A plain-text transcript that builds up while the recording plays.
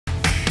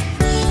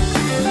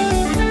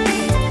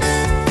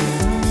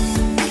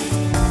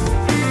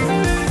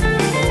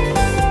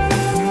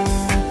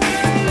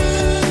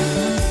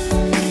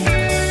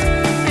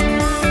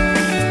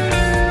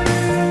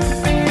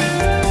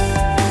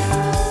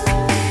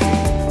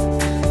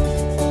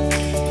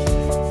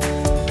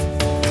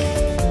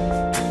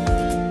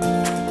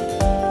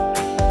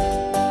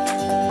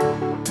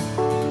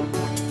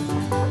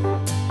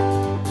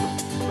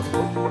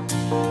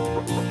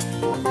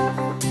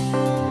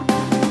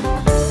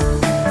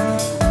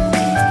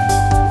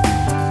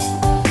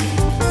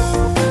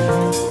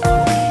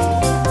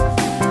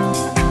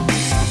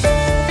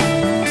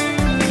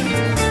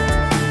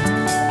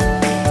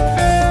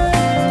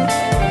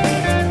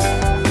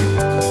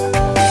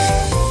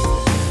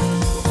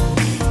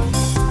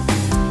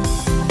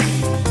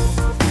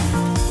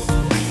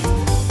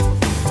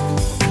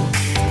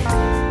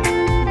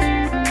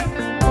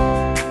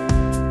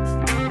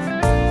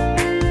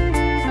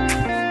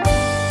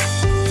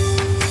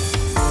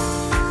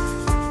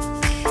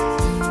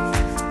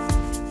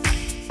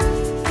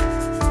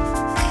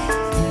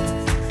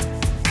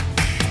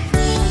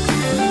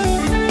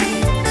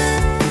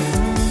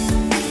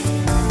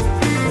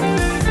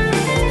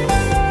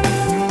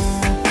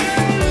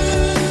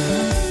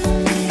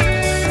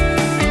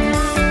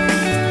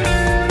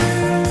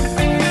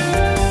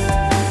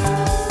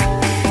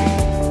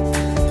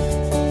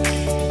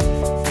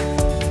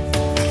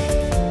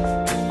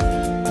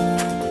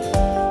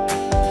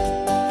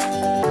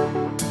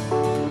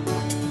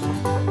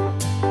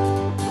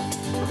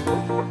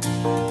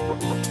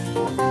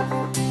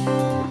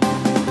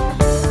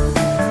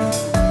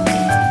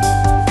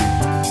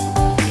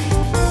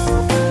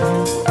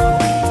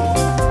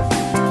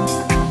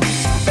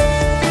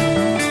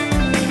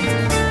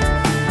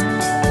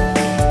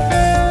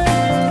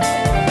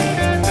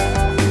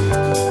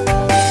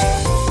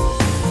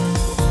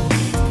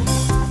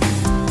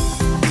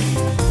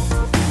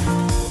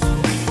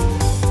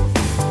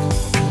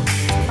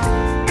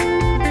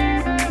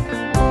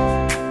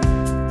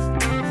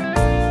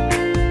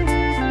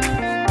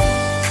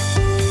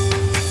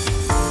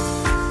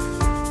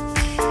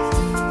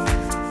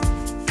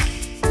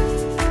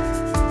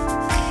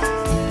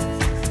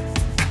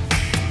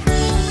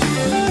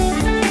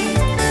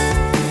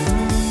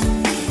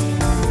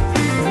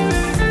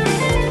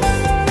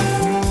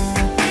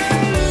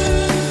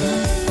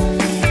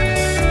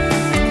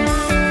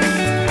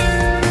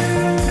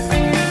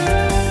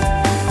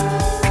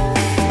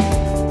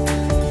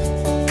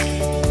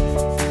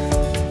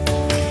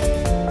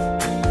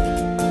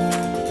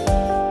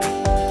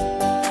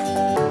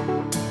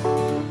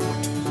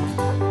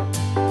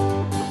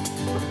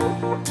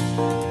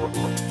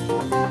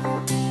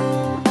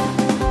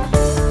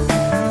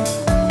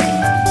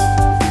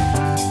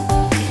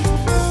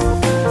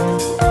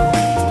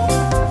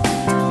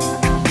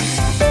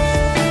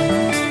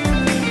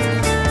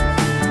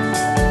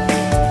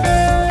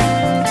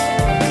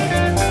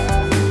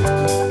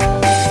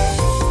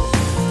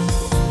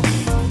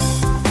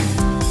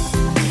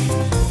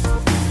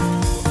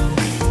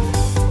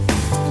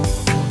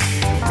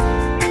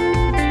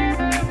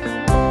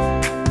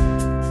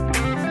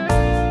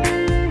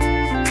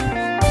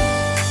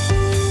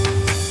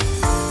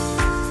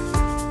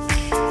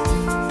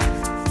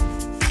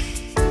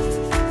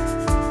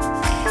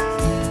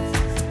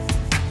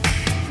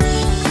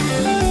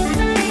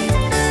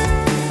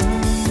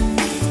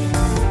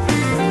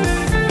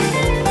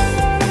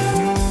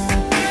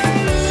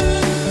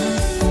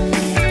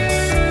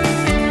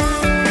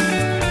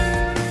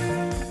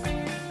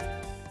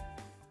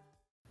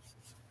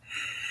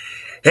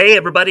Hey,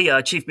 everybody,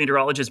 Chief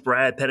Meteorologist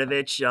Brad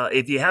Panovich.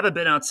 If you haven't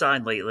been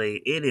outside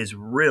lately, it is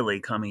really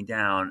coming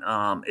down,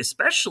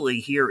 especially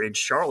here in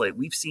Charlotte.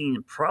 We've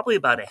seen probably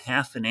about a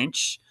half an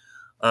inch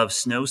of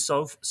snow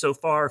so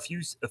far,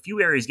 a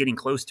few areas getting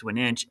close to an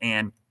inch.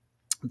 And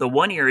the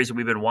one areas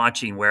we've been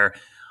watching where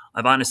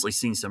I've honestly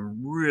seen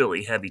some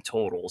really heavy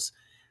totals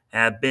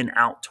have been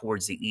out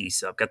towards the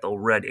east. So I've got the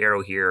red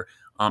arrow here.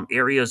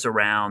 Areas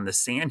around the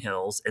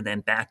Sandhills and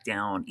then back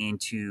down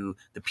into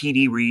the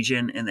PD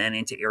region and then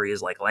into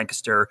areas like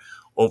Lancaster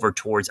over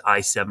towards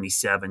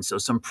I-77. So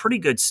some pretty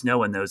good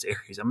snow in those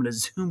areas. I'm going to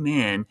zoom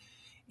in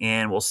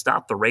and we'll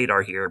stop the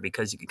radar here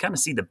because you can kind of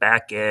see the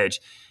back edge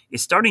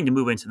is starting to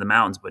move into the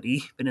mountains, but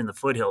even in the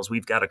foothills,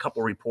 we've got a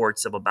couple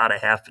reports of about a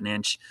half an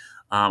inch.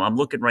 I'm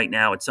looking right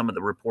now at some of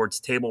the reports.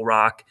 Table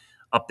Rock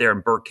up there in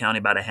Burke County,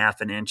 about a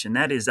half an inch, and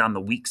that is on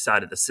the weak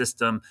side of the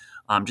system.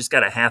 Just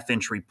got a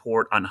half-inch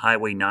report on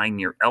Highway 9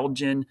 near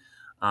Elgin,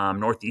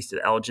 northeast of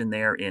Elgin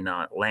there in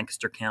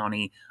Lancaster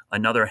County.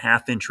 Another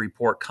half-inch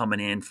report coming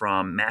in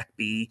from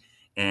McBee,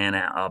 and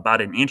about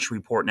an inch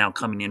report now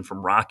coming in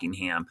from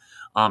Rockingham.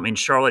 In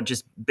Charlotte,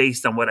 just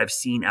based on what I've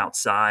seen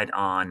outside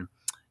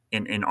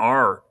in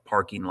our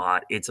parking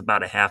lot, it's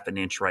about a half an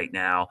inch right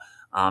now.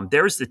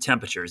 There's the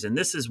temperatures, and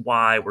this is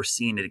why we're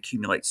seeing it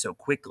accumulate so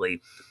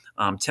quickly.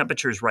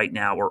 Temperatures right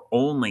now are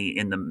only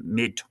in the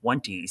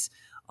mid-20s,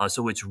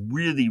 so it's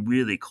really,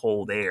 really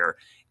cold air,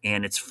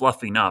 and it's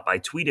fluffing up. I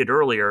tweeted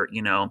earlier,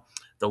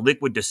 the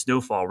liquid to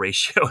snowfall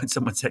ratio, and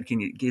someone said,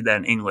 can you give that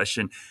in English?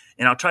 And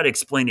I'll try to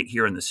explain it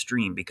here in the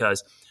stream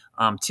because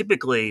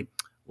typically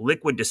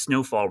liquid to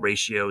snowfall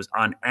ratios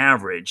on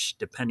average,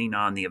 depending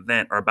on the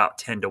event, are about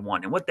 10 to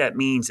 1. And what that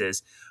means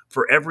is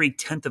for every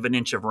tenth of an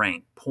inch of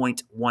rain,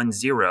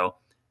 0.10,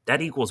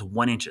 that equals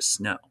 1 inch of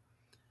snow.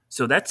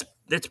 So that's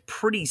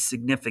pretty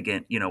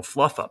significant,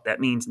 fluff up.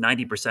 That means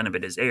 90% of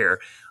it is air.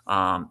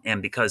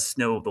 And because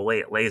snow, the way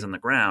it lays on the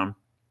ground,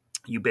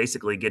 you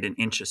basically get an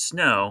inch of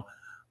snow,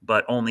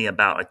 but only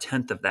about a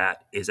tenth of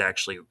that is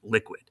actually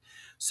liquid.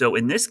 So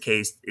in this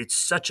case, it's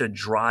such a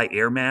dry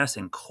air mass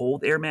and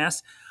cold air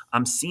mass.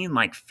 I'm seeing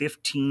like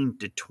 15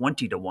 to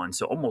 20 to 1,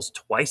 so almost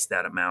twice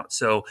that amount.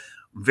 So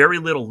very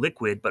little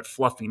liquid, but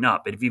fluffing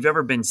up. And if you've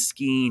ever been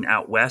skiing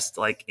out west,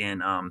 like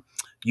in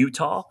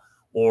Utah,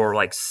 or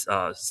like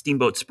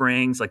Steamboat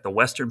Springs, like the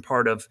western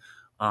part of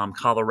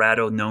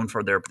Colorado, known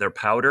for their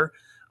powder.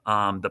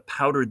 The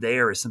powder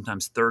there is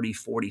sometimes 30,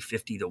 40,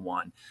 50 to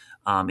 1.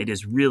 It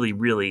is really,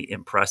 really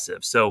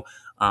impressive. So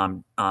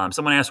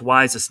someone asked,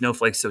 why is the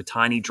snowflake so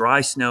tiny?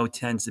 Dry snow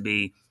tends to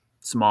be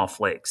small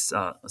flakes.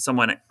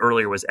 Someone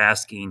earlier was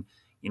asking,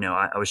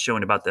 I was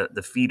showing about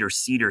the feeder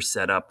cedar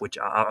setup, which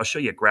I'll show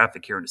you a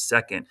graphic here in a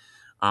second.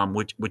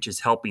 Which is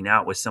helping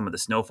out with some of the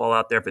snowfall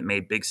out there. If it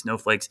made big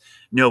snowflakes,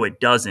 no,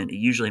 it doesn't. It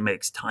usually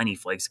makes tiny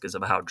flakes because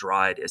of how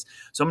dry it is.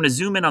 So I'm going to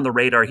zoom in on the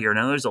radar here.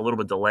 Now there's a little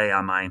bit of delay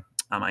on my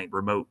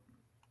remote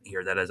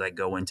here that as I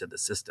go into the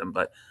system,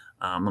 but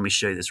let me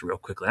show you this real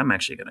quickly. I'm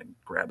actually going to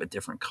grab a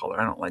different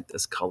color. I don't like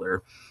this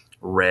color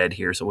red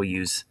here, so we'll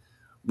use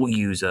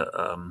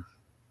a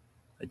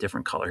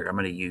different color here. I'm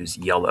going to use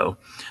yellow.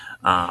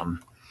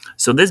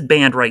 So this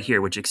band right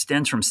here, which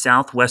extends from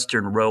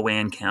southwestern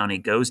Rowan County,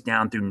 goes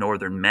down through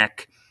northern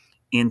Meck,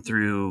 in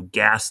through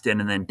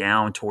Gaston, and then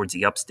down towards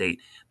the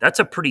upstate. That's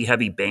a pretty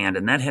heavy band,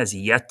 and that has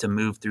yet to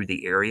move through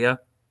the area.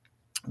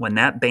 When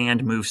that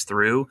band moves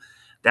through,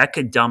 that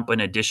could dump an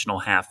additional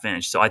half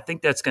inch. So I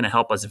think that's going to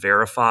help us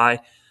verify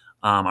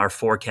our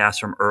forecast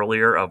from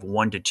earlier of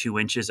 1 to 2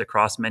 inches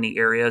across many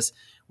areas,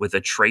 with a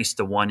trace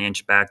to 1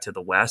 inch back to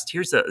the west.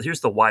 Here's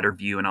the wider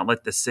view, and I'll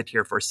let this sit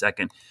here for a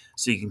second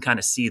so you can kind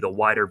of see the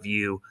wider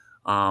view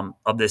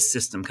of this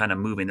system kind of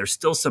moving. There's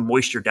still some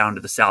moisture down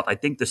to the south. I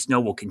think the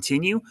snow will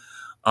continue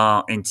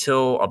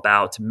until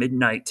about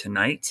midnight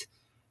tonight,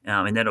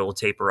 and then it will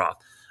taper off.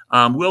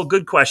 Will,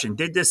 good question.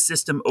 Did this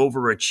system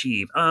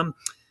overachieve?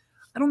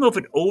 I don't know if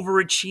it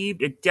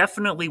overachieved. It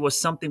definitely was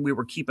something we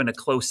were keeping a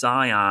close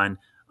eye on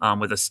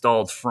with a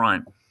stalled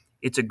front.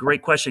 It's a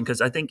great question because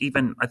I think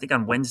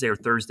on Wednesday or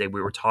Thursday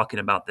we were talking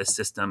about this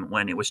system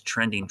when it was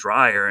trending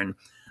drier, and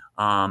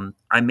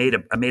I made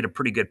a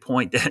pretty good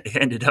point that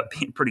ended up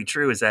being pretty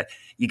true, is that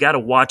you got to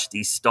watch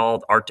these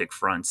stalled Arctic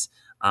fronts.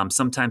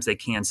 Sometimes they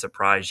can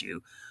surprise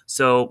you.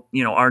 So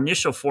our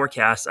initial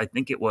forecast, I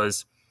think it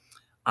was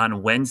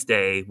on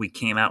Wednesday, we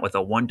came out with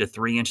a 1 to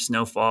 3 inch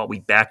snowfall. We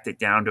backed it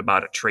down to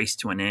about a trace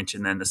to an inch,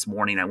 and then this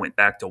morning I went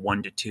back to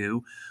 1 to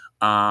 2.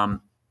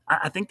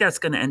 I think that's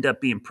going to end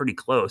up being pretty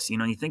close.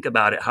 You think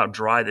about it, how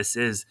dry this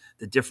is,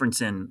 the difference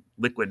in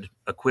liquid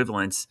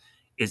equivalence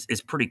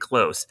is pretty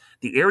close.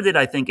 The area that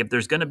I think, if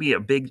there's going to be a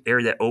big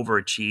area that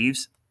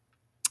overachieves,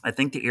 I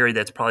think the area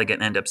that's probably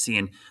going to end up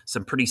seeing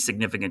some pretty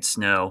significant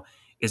snow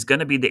is going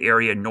to be the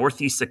area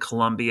northeast of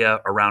Columbia,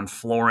 around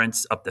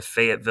Florence, up to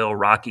Fayetteville,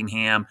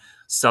 Rockingham,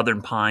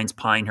 Southern Pines,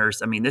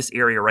 Pinehurst. I mean, this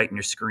area right in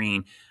your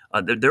screen,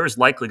 there is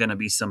likely going to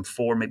be some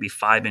 4, maybe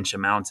 5 inch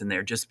amounts in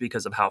there just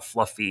because of how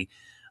fluffy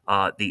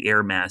the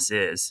air mass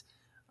is.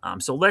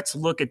 So let's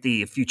look at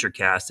the future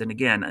cast. And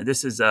again,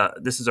 this is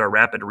our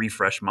rapid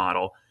refresh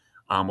model.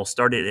 We'll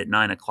start it at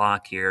 9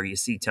 o'clock here. You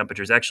see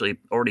temperatures actually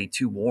already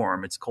too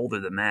warm. It's colder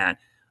than that.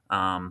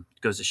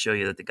 Goes to show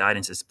you that the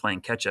guidance is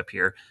playing catch up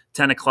here.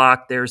 10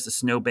 o'clock, there's the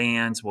snow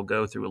bands. We'll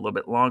go through a little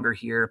bit longer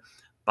here.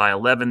 By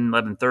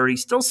 11:30,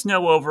 still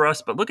snow over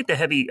us, but look at the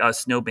heavy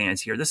snow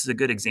bands here. This is a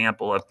good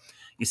example of,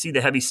 you see the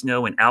heavy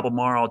snow in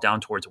Albemarle down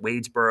towards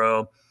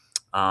Wadesboro,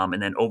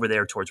 and then over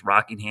there towards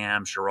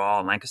Rockingham, Sherall,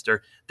 and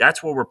Lancaster.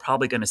 That's where we're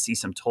probably going to see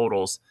some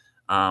totals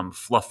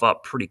fluff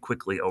up pretty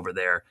quickly over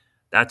there.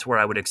 That's where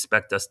I would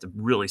expect us to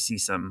really see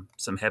some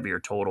heavier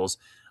totals.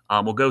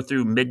 We'll go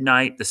through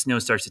midnight. The snow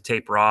starts to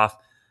taper off.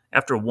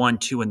 After 1,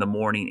 2 in the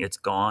morning, it's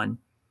gone.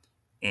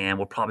 And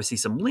we'll probably see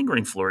some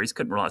lingering flurries.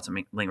 Couldn't rule out some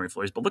lingering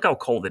flurries, but look how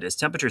cold it is.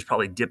 Temperatures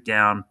probably dip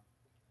down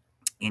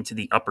into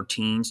the upper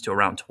teens to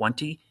around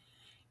 20.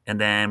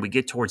 And then we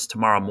get towards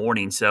tomorrow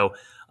morning. So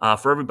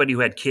for everybody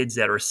who had kids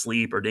that are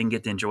asleep or didn't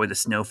get to enjoy the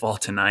snowfall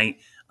tonight,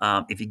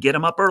 if you get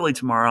them up early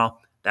tomorrow,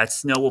 that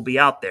snow will be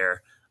out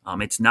there.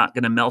 It's not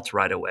going to melt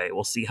right away.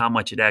 We'll see how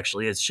much it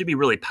actually is. It should be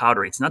really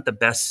powdery. It's not the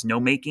best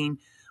snowmaking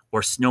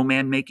or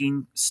snowman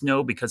making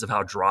snow because of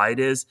how dry it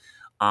is.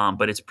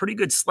 But it's pretty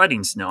good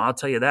sledding snow, I'll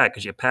tell you that,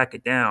 because you pack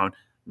it down.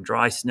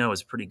 Dry snow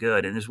is pretty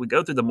good. And as we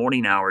go through the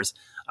morning hours,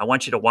 I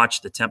want you to watch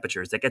the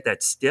temperatures. They get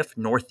that stiff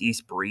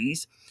northeast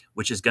breeze,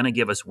 which is going to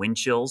give us wind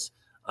chills,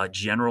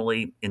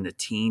 generally in the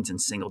teens and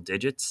single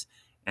digits.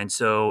 And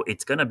so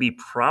it's going to be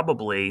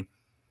probably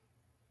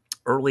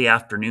early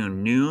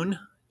afternoon, noon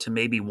to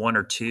maybe 1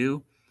 or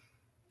 2,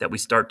 that we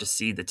start to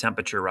see the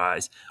temperature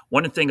rise.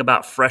 One thing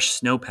about fresh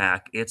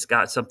snowpack, it's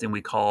got something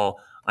we call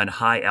a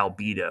high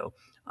albedo.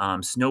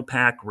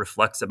 Snowpack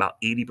reflects about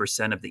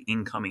 80% of the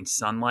incoming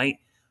sunlight.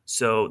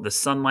 So the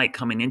sunlight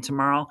coming in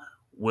tomorrow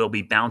will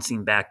be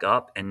bouncing back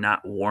up and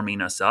not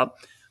warming us up.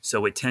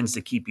 So it tends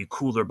to keep you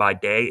cooler by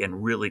day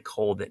and really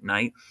cold at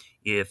night.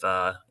 If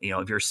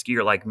if you're a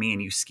skier like me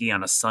and you ski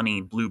on a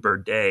sunny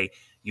bluebird day,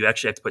 you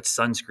actually have to put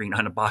sunscreen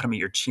on the bottom of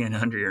your chin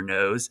under your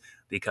nose,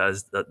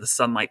 because the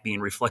sunlight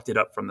being reflected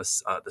up from the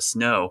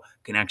snow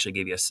can actually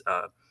give you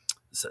a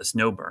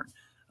snow burn.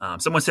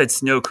 Someone said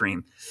snow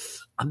cream.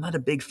 I'm not a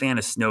big fan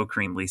of snow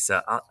cream,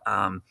 Lisa.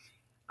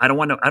 I don't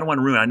want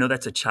to ruin it. I know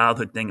that's a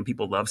childhood thing and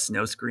people love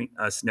snow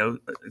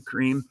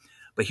cream.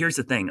 But here's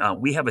the thing.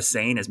 We have a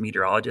saying as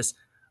meteorologists,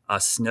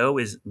 snow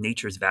is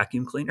nature's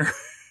vacuum cleaner.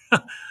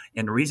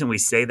 And the reason we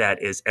say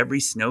that is every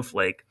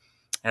snowflake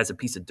has a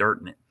piece of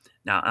dirt in it.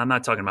 Now, I'm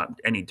not talking about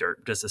any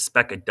dirt, just a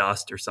speck of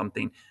dust or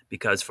something,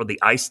 because for the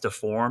ice to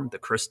form, the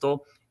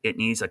crystal, it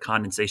needs a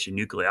condensation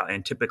nuclei.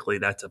 And typically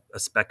that's a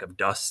speck of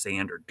dust,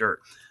 sand, or dirt.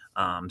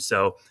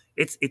 So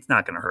it's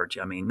not going to hurt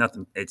you. I mean,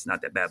 nothing. It's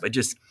not that bad, but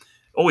just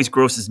always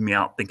grosses me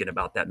out thinking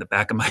about that in the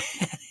back of my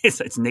head.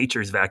 It's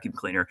nature's vacuum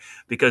cleaner,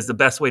 because the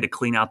best way to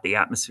clean out the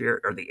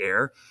atmosphere or the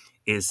air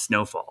is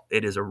snowfall.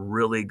 It is a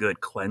really good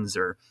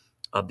cleanser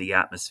of the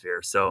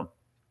atmosphere. So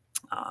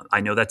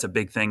I know that's a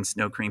big thing.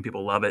 Snow cream,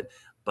 people love it,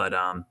 but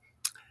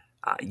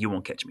you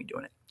won't catch me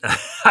doing it.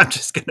 I'm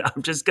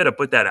just gonna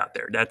put that out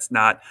there. That's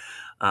not.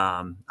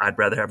 I'd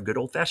rather have good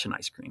old fashioned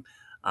ice cream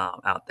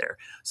out there.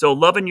 So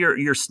loving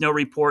your snow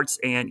reports,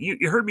 and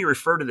you heard me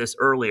refer to this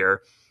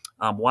earlier.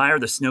 Why are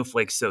the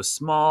snowflakes so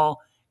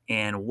small,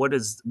 and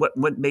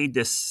what made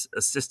this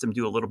system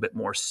do a little bit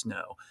more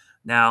snow?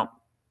 Now,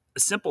 a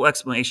simple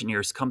explanation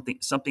here is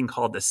something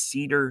called the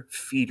cedar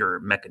feeder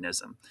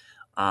mechanism.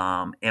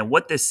 And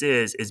what this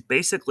is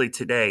basically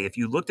today, if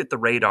you looked at the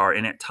radar,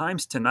 and at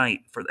times tonight,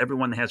 for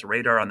everyone that has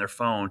radar on their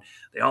phone,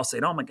 they all say,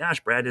 "Oh my gosh,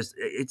 Brad,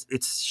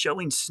 it's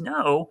showing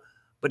snow,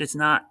 but it's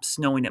not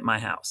snowing at my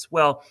house."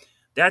 Well,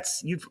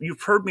 that's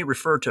you've heard me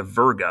refer to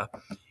Virga,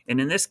 and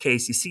in this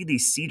case, you see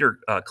these cedar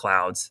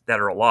clouds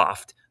that are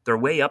aloft. They're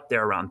way up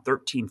there, around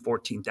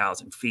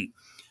 14,000 feet.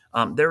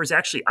 There is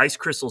actually ice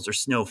crystals or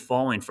snow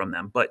falling from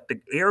them, but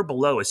the air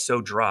below is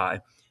so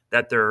dry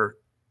that they're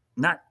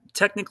not.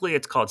 Technically,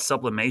 it's called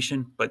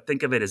sublimation, but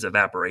think of it as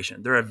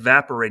evaporation. They're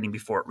evaporating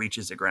before it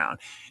reaches the ground.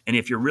 And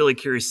if you're really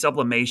curious,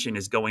 sublimation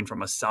is going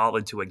from a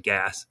solid to a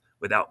gas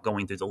without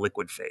going through the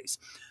liquid phase.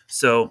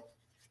 So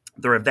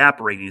they're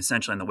evaporating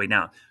essentially on the way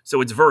down. So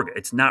it's Virga.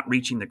 It's not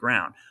reaching the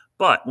ground.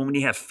 But when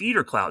you have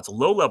feeder clouds,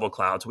 low-level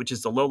clouds, which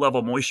is the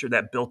low-level moisture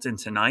that built in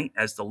tonight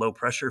as the low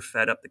pressure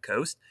fed up the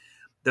coast,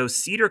 those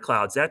cedar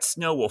clouds, that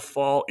snow will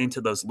fall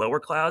into those lower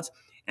clouds.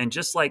 And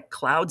just like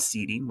cloud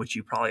seeding, which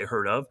you probably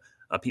heard of,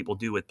 people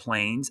do with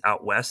planes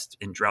out west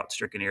in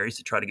drought-stricken areas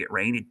to try to get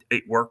rain.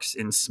 It works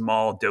in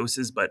small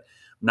doses, but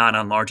not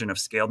on large enough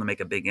scale to make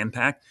a big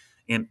impact.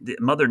 And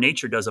Mother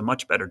Nature does a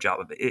much better job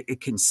of it. It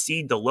can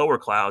seed the lower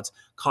clouds,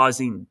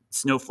 causing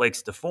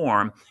snowflakes to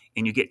form,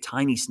 and you get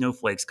tiny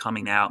snowflakes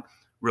coming out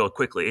real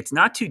quickly. It's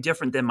not too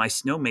different than my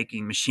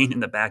snowmaking machine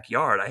in the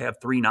backyard. I have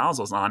 3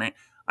 nozzles on it.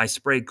 I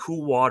spray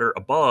cool water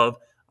above.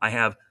 I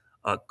have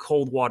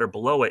cold water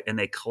below it, and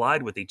they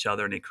collide with each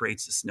other, and it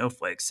creates the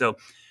snowflakes. So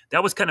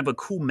that was kind of a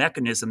cool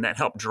mechanism that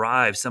helped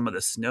drive some of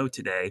the snow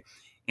today.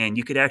 And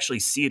you could actually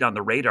see it on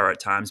the radar at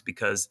times,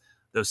 because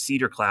those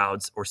cedar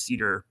clouds or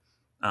cedar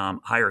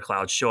higher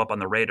clouds show up on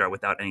the radar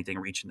without anything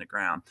reaching the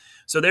ground.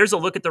 So there's a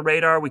look at the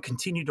radar. We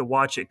continue to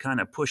watch it kind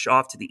of push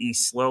off to the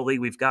east slowly.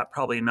 We've got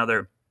probably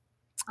another,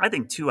 I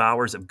think, 2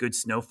 hours of good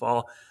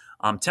snowfall.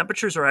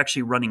 Temperatures are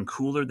actually running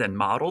cooler than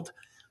modeled.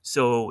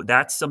 So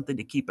that's something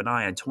to keep an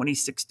eye on.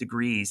 26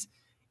 degrees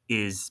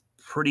is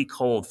pretty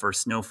cold for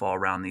snowfall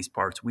around these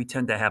parts. We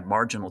tend to have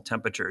marginal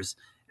temperatures,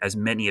 as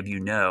many of you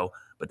know,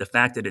 but the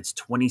fact that it's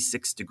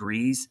 26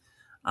 degrees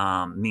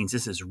means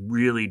this is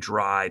really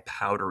dry,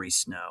 powdery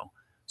snow.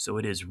 So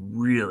it is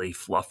really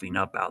fluffing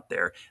up out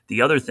there.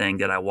 The other thing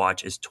that I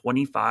watch is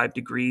 25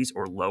 degrees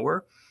or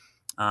lower.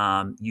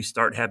 You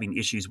start having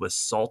issues with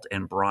salt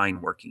and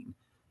brine working.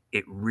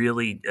 It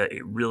really,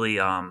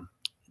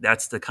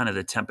 that's the kind of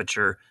the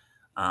temperature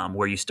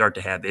where you start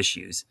to have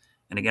issues.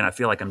 And again, I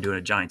feel like I'm doing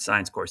a giant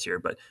science course here,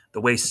 but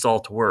the way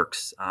salt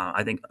works,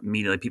 I think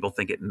immediately people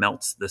think it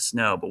melts the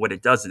snow, but what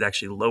it does is it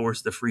actually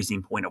lowers the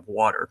freezing point of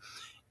water,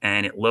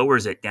 and it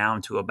lowers it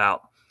down to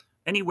about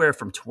anywhere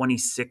from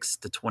 26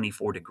 to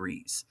 24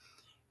 degrees.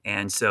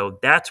 And so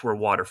that's where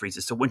water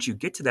freezes. So once you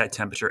get to that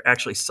temperature,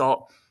 actually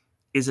salt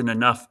isn't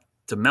enough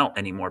to melt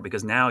anymore,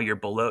 because now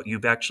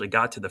you've actually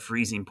got to the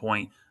freezing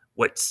point.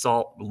 What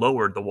salt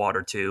lowered the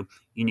water to,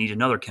 you need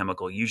another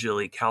chemical,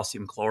 usually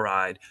calcium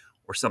chloride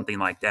or something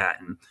like that.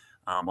 And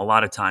a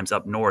lot of times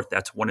up north,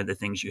 that's one of the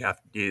things you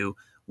have to do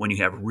when you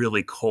have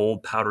really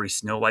cold, powdery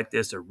snow like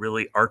this, or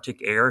really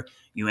Arctic air.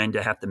 You end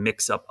up have to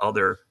mix up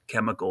other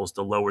chemicals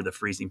to lower the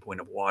freezing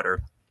point of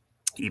water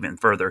even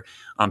further.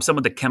 Some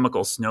of the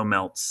chemical snow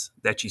melts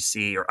that you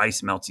see, or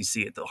ice melts you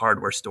see at the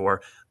hardware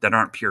store that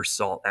aren't pure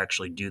salt,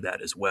 actually do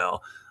that as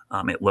well.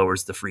 It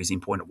lowers the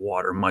freezing point of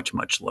water much,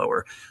 much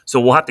lower. So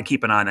we'll have to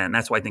keep an eye on that. And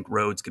that's why I think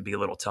roads could be a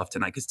little tough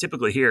tonight, because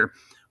typically here,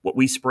 what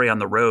we spray on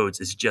the roads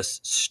is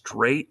just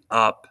straight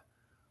up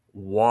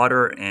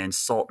water and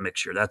salt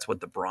mixture. That's what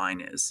the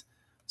brine is.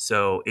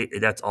 So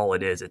that's all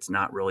it is. It's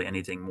not really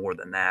anything more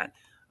than that.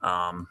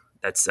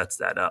 That sets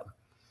that up.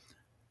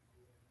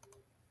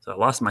 So I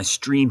lost my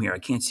stream here. I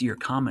can't see your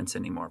comments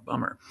anymore.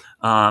 Bummer.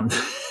 I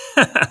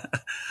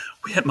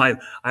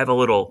have a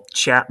little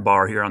chat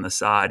bar here on the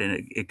side,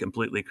 and it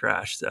completely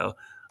crashed. So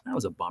that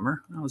was a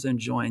bummer. I was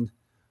enjoying.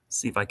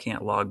 See if I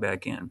can't log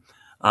back in.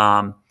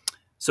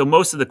 So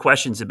most of the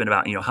questions have been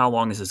about, how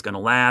long is this going to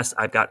last?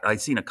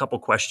 I've seen a couple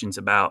questions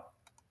about,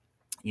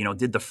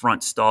 did the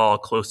front stall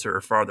closer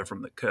or farther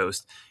from the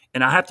coast?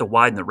 And I have to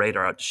widen the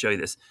radar out to show you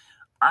this.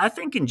 I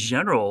think in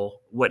general,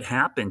 what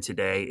happened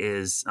today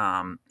is,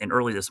 and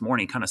early this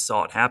morning, kind of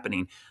saw it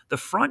happening. The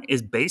front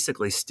is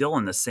basically still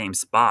in the same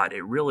spot.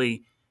 It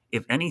really,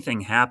 if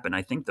anything happened,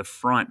 I think the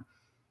front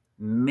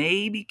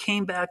maybe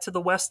came back to the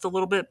west a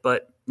little bit,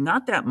 but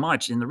not that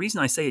much. And the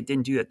reason I say it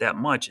didn't do it that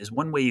much is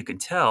one way you can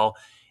tell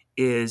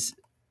is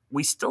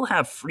we still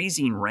have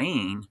freezing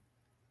rain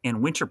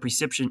and winter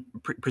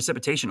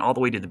precipitation all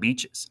the way to the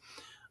beaches.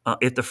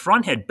 If the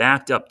front had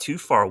backed up too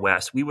far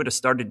west, we would have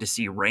started to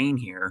see rain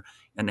here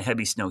and the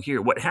heavy snow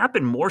here. What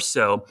happened more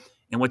so,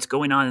 and what's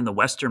going on in the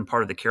western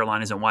part of the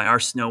Carolinas, and why our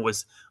snow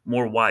was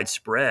more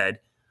widespread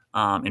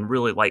and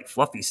really light,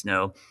 fluffy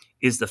snow,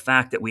 is the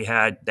fact that we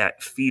had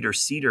that feeder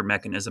cedar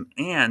mechanism,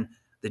 and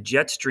the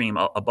jet stream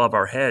above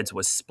our heads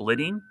was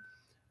splitting,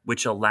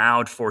 which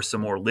allowed for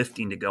some more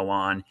lifting to go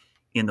on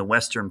in the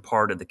western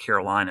part of the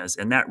Carolinas.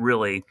 And that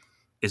really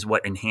is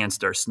what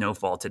enhanced our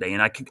snowfall today.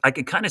 And I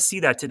could kind of see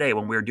that today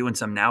when we were doing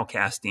some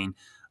nowcasting.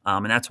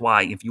 And that's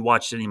why if you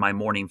watched any of my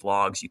morning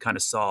vlogs, you kind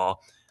of saw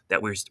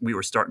that we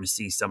were starting to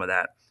see some of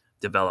that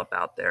develop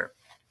out there.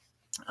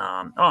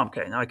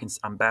 Okay. Now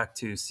I'm back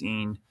to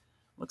seeing,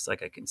 looks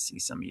like I can see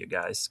some of you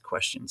guys'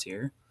 questions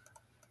here.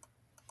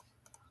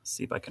 Let's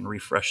see if I can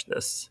refresh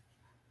this.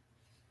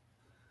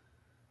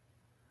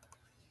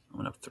 I'm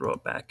going to throw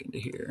it back into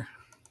here.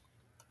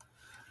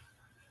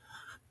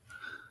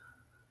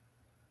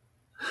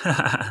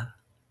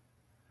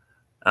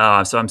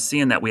 So I'm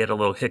seeing that we had a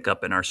little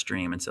hiccup in our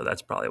stream, and so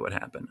that's probably what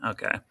happened.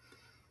 Okay,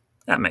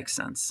 that makes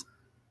sense.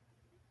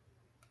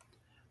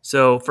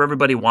 So for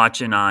everybody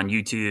watching on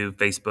YouTube,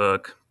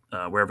 Facebook,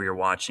 wherever you're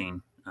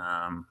watching,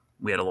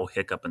 we had a little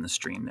hiccup in the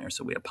stream there,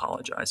 so we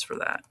apologize for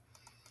that.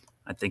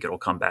 I think it'll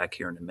come back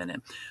here in a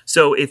minute.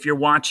 So if you're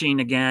watching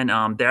again,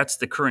 that's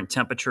the current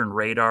temperature and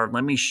radar.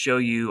 Let me show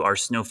you our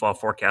snowfall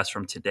forecast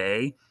from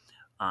today.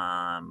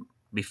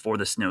 Before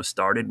the snow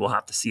started. We'll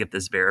have to see if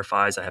this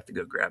verifies. I have to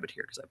go grab it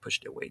here because I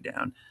pushed it way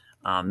down.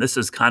 This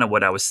is kind of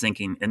what I was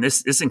thinking. And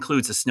this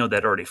includes the snow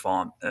that already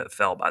fell,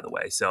 by the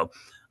way. So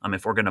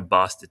if we're going to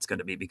bust, it's going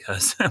to be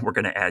because we're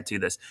going to add to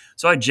this.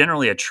 So I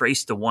generally a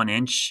trace to 1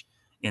 inch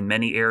in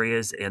many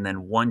areas, and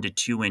then 1 to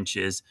 2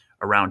 inches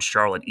around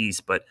Charlotte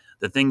East. But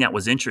the thing that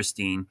was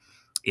interesting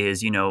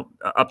is,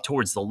 up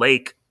towards the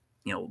lake,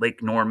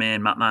 Lake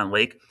Norman, Mount Mountain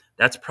Lake,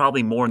 that's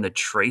probably more in the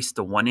trace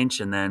to 1 inch,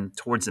 and then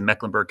towards the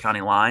Mecklenburg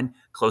County line,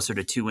 closer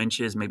to 2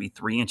 inches, maybe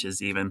 3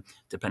 inches even,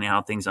 depending on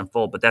how things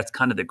unfold. But that's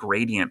kind of the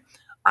gradient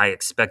I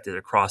expected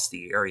across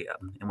the area.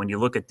 And when you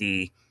look at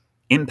the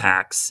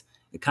impacts,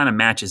 it kind of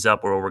matches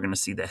up where we're going to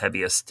see the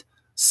heaviest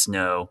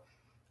snow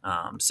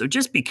So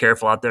just be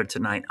careful out there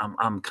tonight.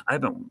 I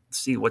haven't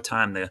see what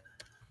time the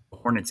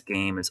Hornets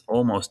game is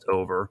almost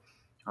over.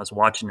 I was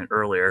watching it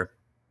earlier.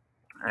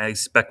 I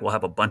expect we'll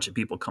have a bunch of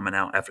people coming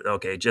out after.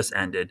 Okay, it just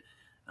ended.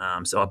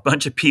 So a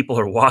bunch of people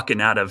are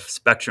walking out of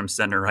Spectrum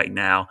Center right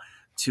now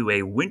to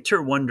a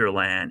winter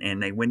wonderland,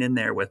 and they went in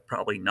there with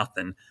probably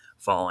nothing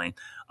falling.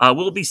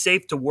 Will it be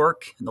safe to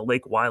work in the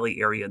Lake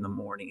Wiley area in the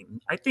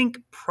morning? I think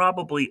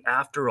probably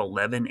after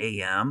 11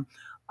 a.m.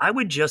 I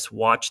would just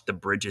watch the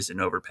bridges and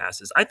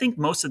overpasses. I think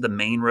most of the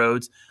main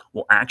roads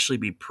will actually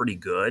be pretty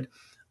good,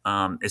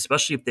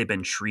 especially if they've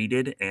been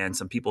treated and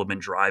some people have been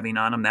driving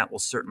on them. That will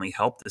certainly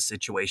help the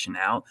situation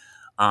out.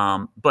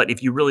 But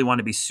if you really want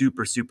to be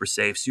super, super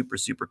safe, super,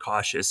 super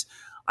cautious,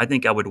 I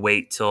think I would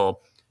wait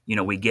till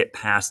we get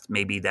past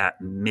maybe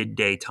that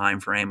midday time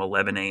frame,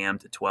 11 a.m.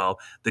 to 12.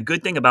 The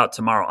good thing about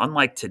tomorrow,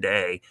 unlike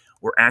today,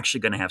 we're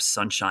actually going to have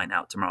sunshine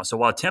out tomorrow. So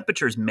while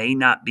temperatures may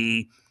not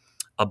be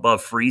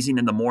above freezing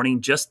in the morning,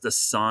 just the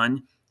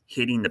sun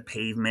hitting the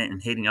pavement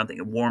and hitting something,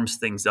 it warms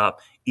things up,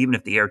 even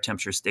if the air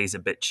temperature stays a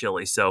bit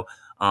chilly. So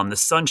the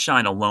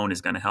sunshine alone is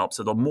going to help.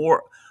 So the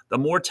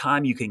more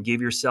time you can give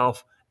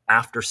yourself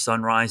after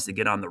sunrise to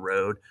get on the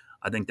road,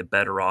 I think the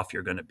better off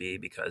you're going to be,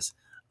 because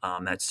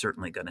that's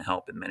certainly going to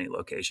help in many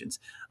locations.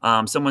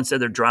 Someone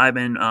said they're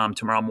driving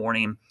tomorrow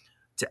morning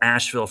to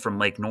Asheville from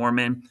Lake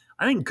Norman.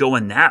 I think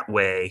going that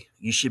way,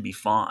 you should be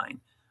fine.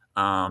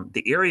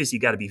 The areas you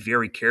got to be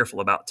very careful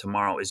about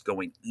tomorrow is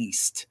going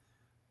east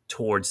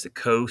towards the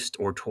coast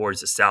or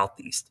towards the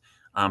southeast,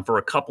 for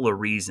a couple of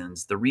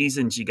reasons. The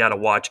reasons you got to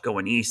watch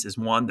going east is,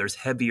 one, there's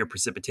heavier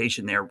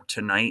precipitation there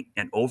tonight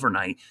and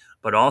overnight,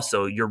 but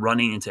also you're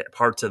running into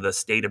parts of the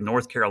state of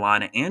North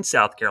Carolina and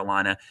South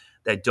Carolina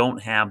that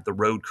don't have the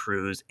road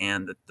crews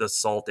and the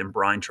salt and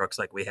brine trucks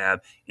like we have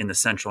in the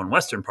central and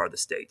western part of the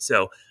state.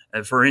 So,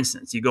 for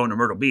instance, you go into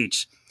Myrtle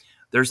Beach,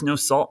 there's no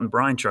salt and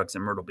brine trucks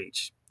in Myrtle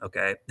Beach.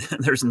 Okay.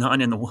 There's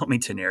none in the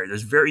Wilmington area.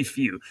 There's very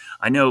few.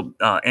 I know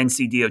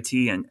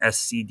NCDOT and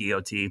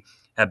SCDOT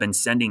have been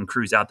sending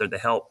crews out there to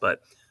help,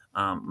 but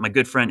my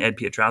good friend Ed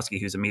Piotrowski,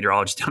 who's a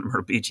meteorologist down in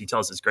Myrtle Beach, he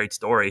tells this great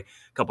story.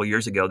 A couple of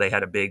years ago, they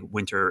had a big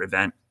winter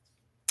event,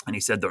 and he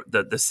said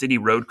the city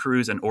road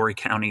crews and Horry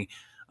County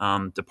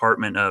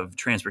Department of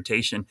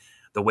Transportation,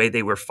 the way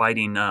they were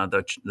fighting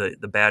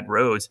the bad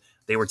roads,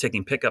 they were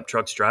taking pickup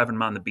trucks, driving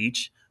them on the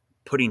beach,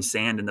 putting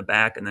sand in the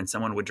back, and then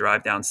someone would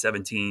drive down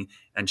 17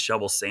 and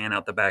shovel sand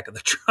out the back of the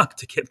truck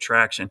to get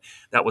traction.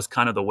 That was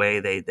kind of the way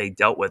they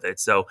dealt with it.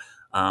 So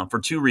for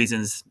two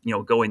reasons,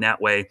 going that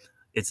way,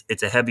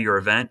 it's a heavier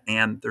event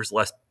and there's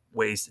less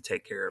ways to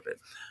take care of it.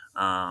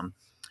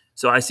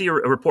 So I see a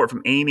report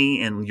from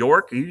Amy in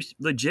York. Are you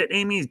legit,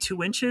 Amy?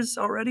 2 inches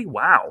already?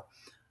 Wow.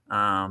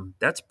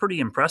 That's pretty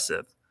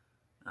impressive.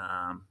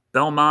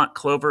 Belmont,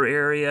 Clover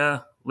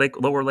area,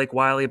 Lower Lake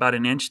Wiley, about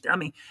 1 inch. I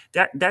mean,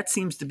 that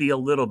seems to be a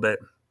little bit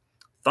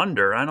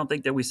thunder. I don't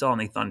think that we saw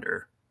any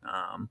thunder,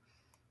 at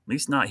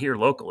least not here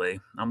locally.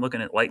 I'm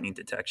looking at lightning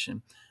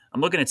detection.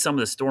 I'm looking at some of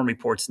the storm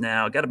reports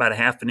now. Got about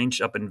 1/2 inch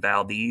up in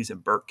Valdez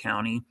and Burke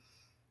County,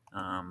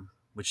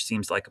 which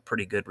seems like a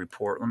pretty good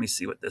report. Let me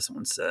see what this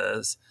one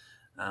says.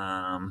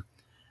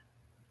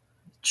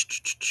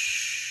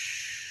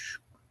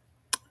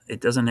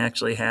 It doesn't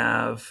actually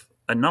have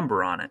a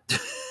number on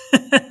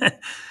it.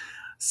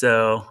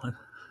 So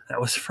that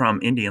was from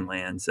Indian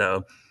Land. So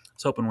I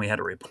was hoping we had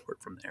a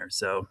report from there.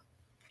 So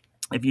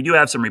if you do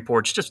have some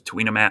reports, just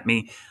tweet them at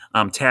me.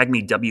 Tag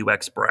me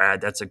WXBrad.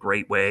 That's a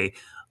great way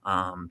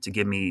to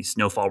give me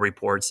snowfall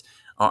reports.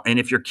 And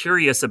if you're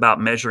curious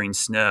about measuring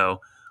snow,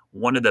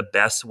 one of the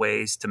best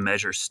ways to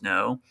measure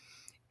snow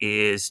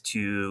is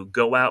to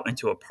go out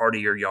into a part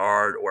of your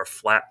yard or a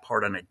flat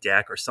part on a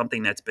deck or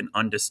something that's been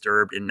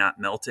undisturbed and not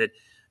melted.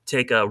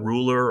 Take a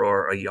ruler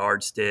or a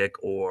yardstick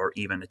or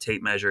even a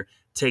tape measure.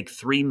 Take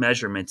 3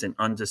 measurements in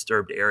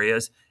undisturbed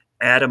areas,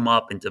 add them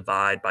up and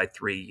divide by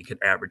 3. You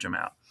could average them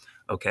out.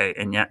 Okay.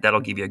 And that'll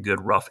give you a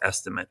good rough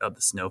estimate of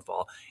the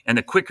snowfall. And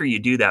the quicker you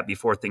do that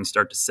before things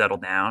start to settle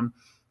down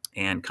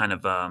and kind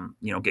of,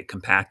 get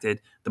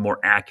compacted, the more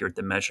accurate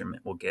the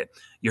measurement will get.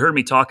 You heard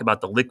me talk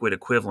about the liquid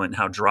equivalent,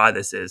 how dry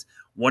this is.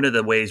 One of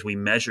the ways we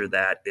measure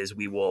that is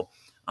we will,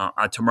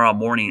 tomorrow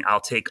morning,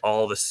 I'll take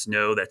all the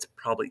snow that's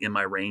probably in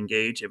my rain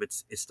gauge. If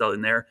it's still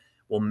in there,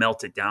 we'll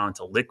melt it down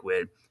to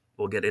liquid.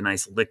 We'll get a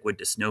nice liquid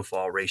to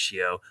snowfall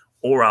ratio,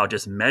 or I'll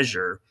just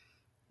measure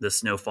the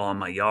snowfall in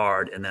my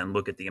yard and then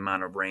look at the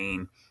amount of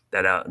rain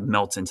that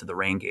melts into the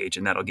rain gauge,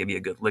 and that'll give you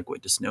a good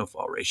liquid to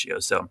snowfall ratio.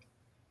 So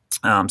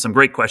some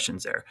great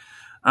questions there.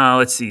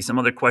 Let's see some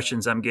other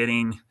questions I'm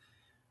getting.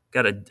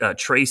 Got a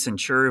trace in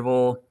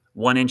Cherryville,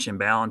 1 inch in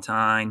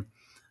Ballantyne,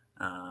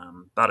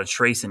 about a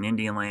trace in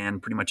Indian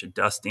Land, pretty much a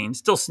dusting.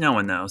 Still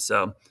snowing though,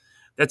 so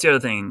that's the other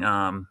thing.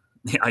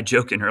 I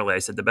joked in earlier. I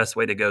said the best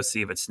way to go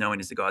see if it's snowing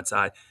is to go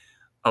outside.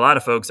 A lot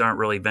of folks aren't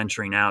really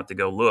venturing out to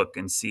go look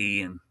and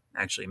see and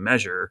actually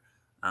measure,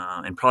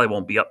 and probably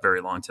won't be up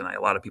very long tonight.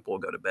 A lot of people will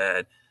go to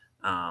bed.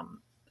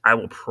 I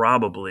will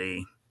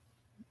probably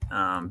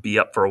be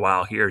up for a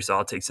while here. So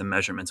I'll take some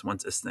measurements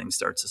once this thing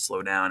starts to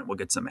slow down. We'll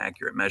get some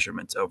accurate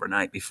measurements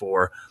overnight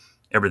before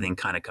everything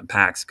kind of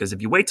compacts. Because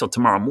if you wait till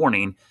tomorrow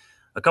morning,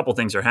 a couple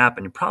things are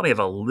happening. You probably have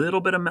a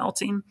little bit of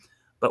melting,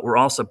 but we're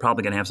also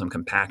probably going to have some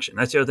compaction.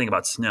 That's the other thing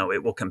about snow.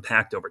 It will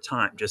compact over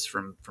time just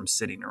from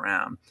sitting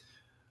around.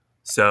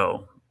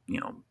 So,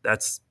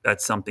 that's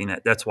something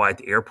that's why at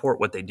the airport,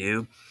 what they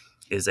do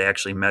is they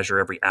actually measure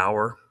every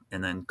hour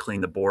and then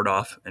clean the board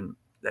off, and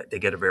that they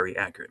get a very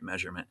accurate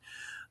measurement.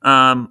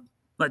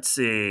 Let's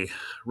see,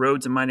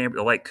 roads in my neighborhood,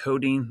 the light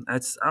coating.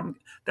 That's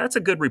a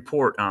good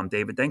report,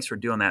 David. Thanks for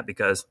doing that,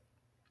 because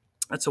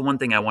that's the one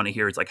thing I want to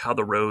hear is like how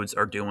the roads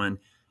are doing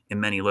in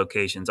many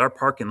locations. Our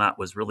parking lot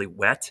was really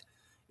wet.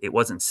 It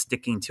wasn't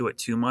sticking to it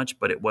too much,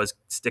 but it was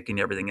sticking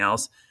to everything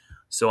else.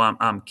 So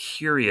I'm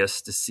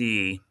curious to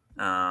see,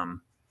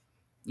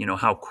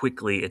 how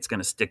quickly it's going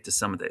to stick to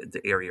some of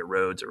the area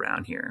roads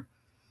around here.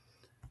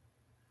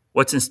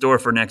 What's in store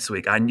for next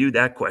week? I knew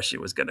that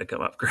question was going to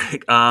come up,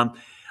 Greg.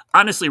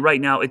 Honestly, right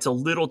now, it's a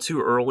little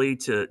too early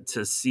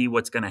to see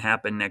what's going to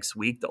happen next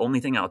week. The only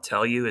thing I'll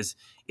tell you is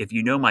if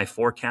you know my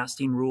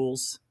forecasting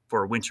rules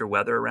for winter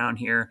weather around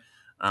here,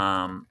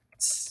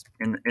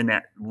 in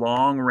that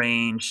long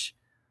range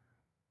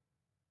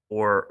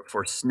or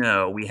for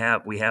snow, we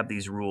have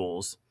these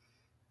rules.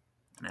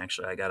 And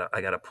actually, I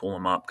gotta pull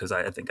them up because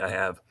I think I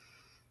have.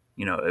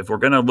 If we're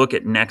going to look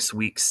at next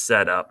week's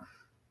setup,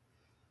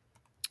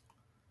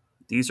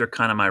 these are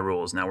kind of my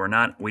rules.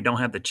 Now we don't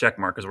have the check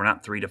mark because we're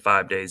not 3 to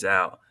 5 days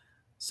out.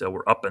 So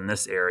we're up in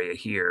this area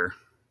here.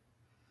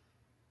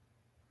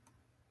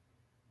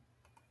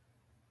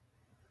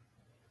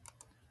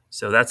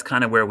 So that's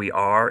kind of where we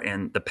are.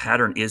 And the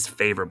pattern is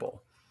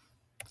favorable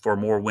for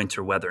more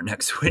winter weather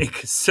next week.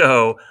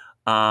 So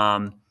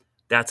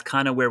that's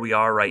kind of where we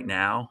are right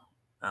now.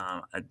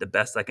 The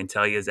best I can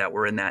tell you is that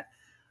we're in that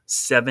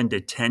 7 to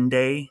 10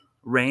 day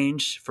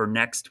range for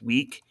next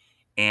week.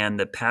 And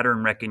the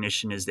pattern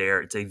recognition is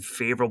there. It's a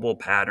favorable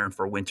pattern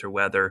for winter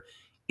weather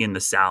in the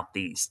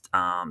southeast.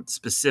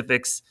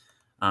 Specifics,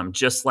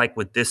 just like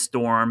with this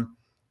storm,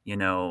 in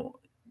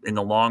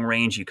the long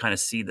range, you kind of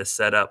see the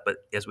setup. But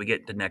as we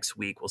get into next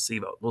week,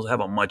 we'll have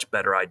a much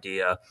better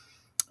idea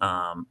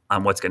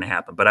on what's going to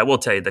happen. But I will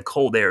tell you, the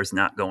cold air is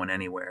not going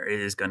anywhere. It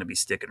is going to be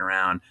sticking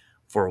around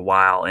for a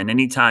while. And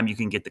anytime you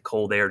can get the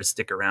cold air to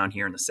stick around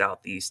here in the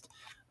southeast,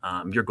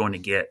 you're going to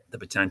get the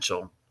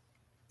potential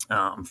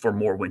for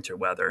more winter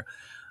weather.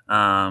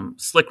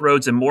 Slick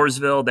roads in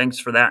Mooresville. Thanks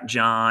for that,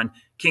 John.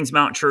 Kings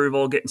Mountain,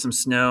 Cherryville, getting some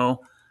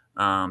snow.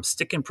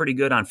 Sticking pretty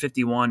good on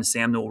 51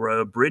 Sam Newell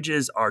Road.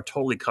 Bridges are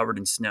totally covered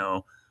in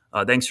snow.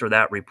 Thanks for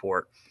that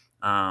report.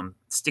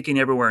 Sticking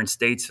everywhere in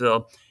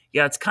Statesville.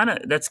 Yeah,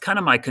 that's kind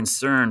of my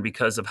concern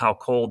because of how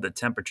cold the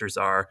temperatures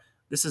are.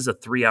 This is a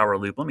 3-hour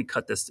loop. Let me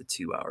cut this to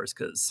 2 hours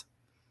because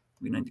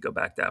we need to go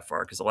back that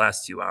far because the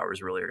last 2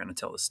 hours really are going to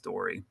tell the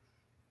story.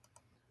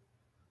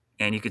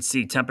 And you can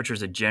see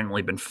temperatures have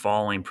generally been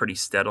falling pretty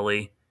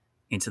steadily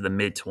into the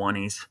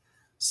mid-20s.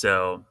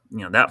 So,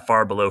 that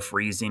far below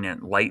freezing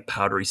and light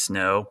powdery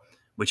snow,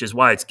 which is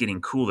why it's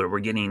getting cooler. We're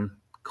getting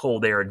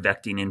cold air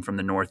advecting in from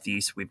the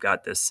northeast. We've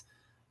got this,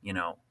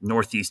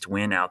 northeast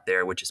wind out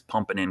there, which is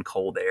pumping in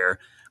cold air.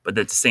 But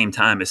at the same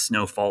time, as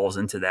snow falls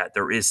into that,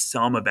 there is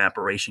some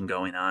evaporation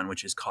going on,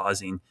 which is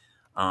causing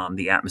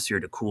the atmosphere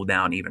to cool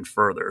down even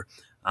further.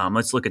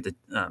 Let's look at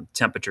the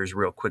temperatures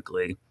real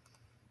quickly.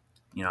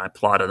 I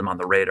plotted them on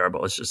the radar,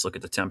 but let's just look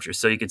at the temperatures.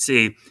 So you can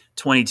see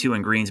 22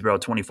 in Greensboro,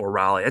 24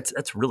 Raleigh.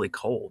 That's really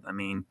cold. I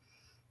mean,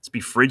 it'd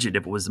be frigid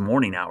if it was the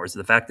morning hours.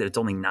 The fact that it's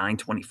only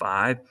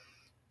 9:25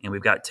 and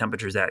we've got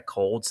temperatures that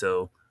cold,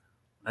 so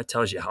that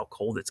tells you how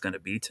cold it's going to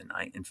be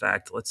tonight. In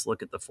fact, let's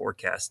look at the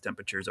forecast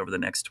temperatures over the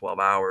next 12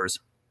 hours.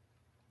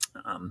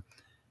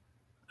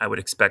 I would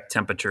expect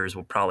temperatures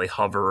will probably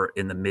hover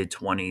in the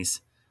mid-20s,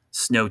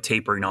 snow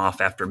tapering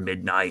off after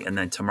midnight, and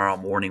then tomorrow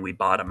morning we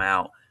bottom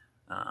out.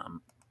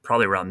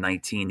 Probably around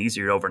 19. These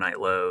are your overnight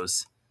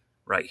lows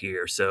right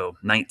here. So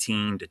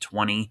 19 to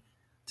 20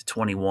 to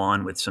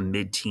 21 with some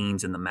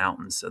mid-teens in the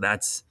mountains. So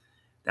that's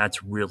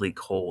really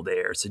cold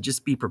air. So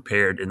just be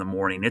prepared in the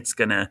morning. It's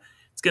gonna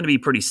be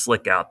pretty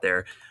slick out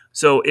there.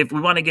 So if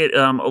we want to get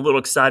a little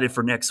excited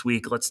for next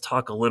week, let's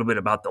talk a little bit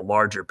about the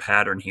larger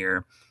pattern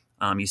here.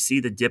 You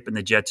see the dip in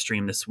the jet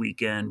stream this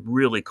weekend.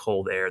 Really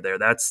cold air there.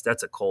 That's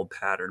a cold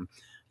pattern.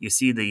 You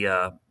see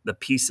the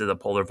piece of the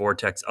polar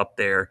vortex up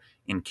there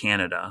in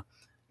Canada.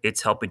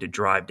 It's helping to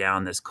drive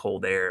down this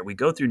cold air. We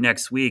go through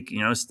next week,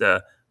 notice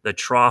the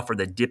trough or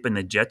the dip in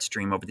the jet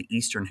stream over the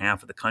eastern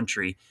half of the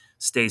country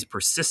stays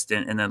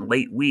persistent. And then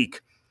late week,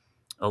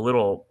 a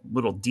little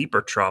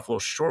deeper trough, a little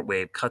short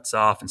wave cuts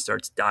off and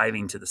starts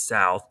diving to the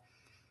south.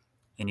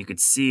 And you could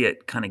see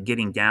it kind of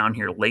getting down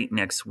here late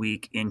next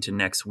week into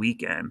next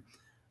weekend.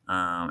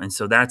 And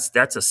so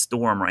that's a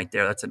storm right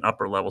there. That's an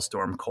upper level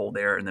storm, cold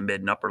air in the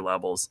mid and upper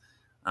levels.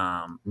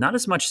 Not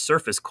as much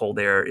surface cold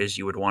air as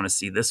you would want to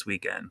see this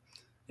weekend.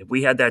 If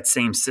we had that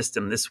same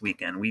system this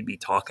weekend, we'd be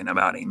talking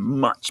about a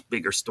much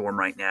bigger storm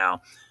right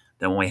now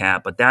than we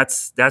have. But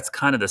that's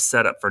kind of the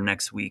setup for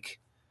next week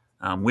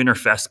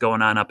Winterfest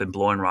going on up in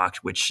Blowing Rock,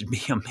 which should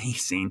be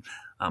amazing.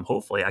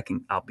 Hopefully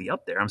I'll be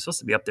up there. I'm supposed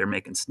to be up there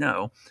making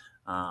snow.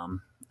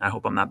 I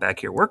hope I'm not back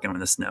here working in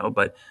the snow,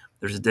 but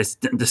there's a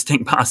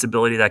distinct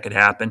possibility that could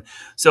happen.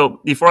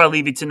 So before I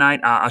leave you tonight,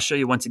 I'll show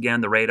you once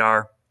again the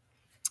radar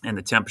and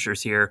the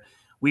temperatures here.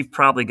 We've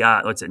probably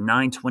got, let's at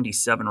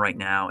 9:27 right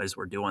now as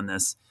we're doing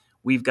this.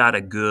 We've got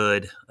a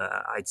good,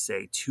 I'd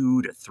say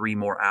 2 to 3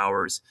 more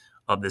hours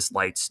of this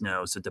light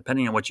snow. So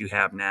depending on what you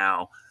have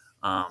now,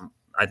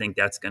 I think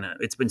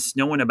it's been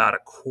snowing about a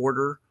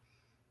quarter,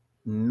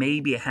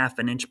 maybe a half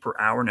an inch per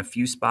hour in a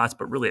few spots,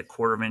 but really a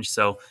quarter of an inch.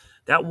 So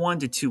that 1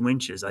 to 2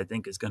 inches, I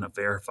think, is going to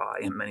verify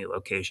in many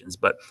locations.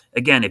 But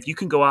again, if you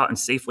can go out and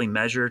safely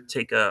measure,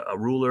 take a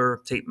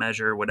ruler, tape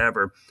measure,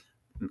 whatever,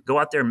 go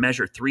out there and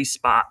measure 3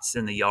 spots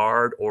in the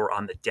yard or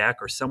on the deck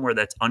or somewhere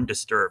that's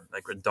undisturbed,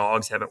 like where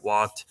dogs haven't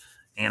walked,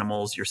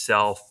 animals,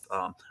 yourself,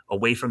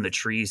 away from the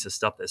trees, the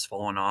stuff that's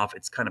fallen off.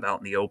 It's kind of out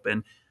in the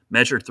open.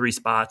 Measure 3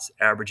 spots,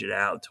 average it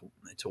out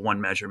to one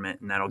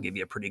measurement, and that'll give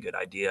you a pretty good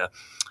idea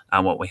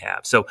on what we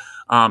have. So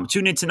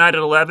tune in tonight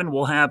at 11.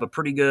 We'll have a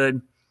pretty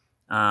good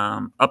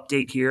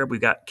update here.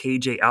 We've got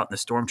KJ out in the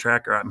storm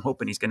tracker. I'm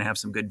hoping he's going to have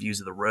some good views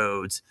of the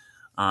roads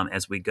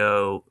as we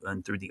go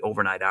and through the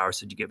overnight hours,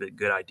 so you give it a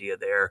good idea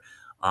there.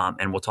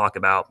 And we'll talk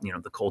about,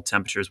 the cold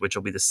temperatures, which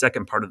will be the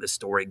second part of the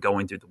story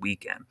going through the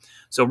weekend.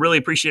 So really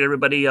appreciate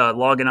everybody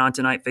logging on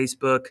tonight,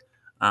 Facebook,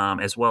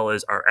 as well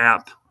as our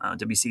app,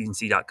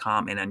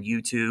 WCNC.com, and on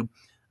YouTube.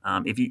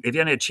 If you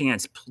haven't had a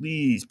chance,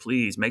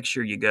 please make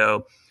sure you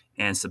go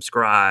and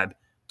subscribe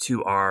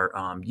to our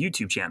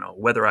YouTube channel,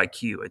 Weather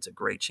IQ. It's a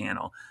great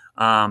channel.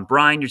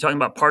 Brian, you're talking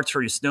about parts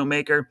for your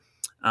snowmaker.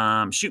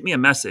 Shoot me a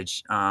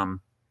message.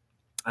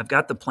 I've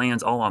got the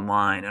plans all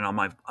online and on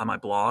my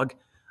blog,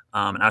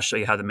 and I'll show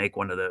you how to make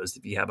one of those.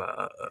 If you have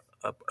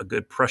a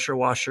good pressure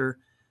washer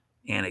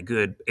and a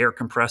good air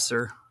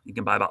compressor, you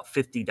can buy about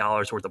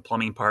 $50 worth of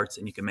plumbing parts,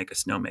 and you can make a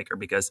snowmaker.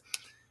 Because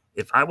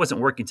if I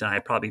wasn't working tonight,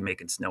 I'd probably be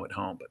making snow at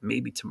home, but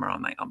maybe tomorrow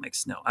night I'll make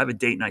snow. I have a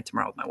date night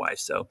tomorrow with my wife,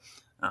 so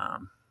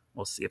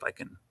we'll see if I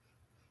can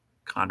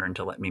con her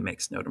into let me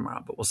make snow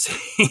tomorrow, but we'll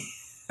see.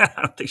 I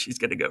don't think she's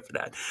going to go for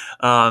that.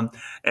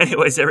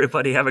 Anyways,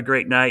 everybody, have a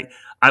great night.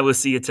 I will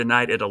see you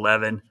tonight at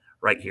 11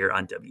 right here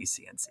on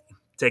WCNC.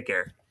 Take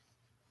care.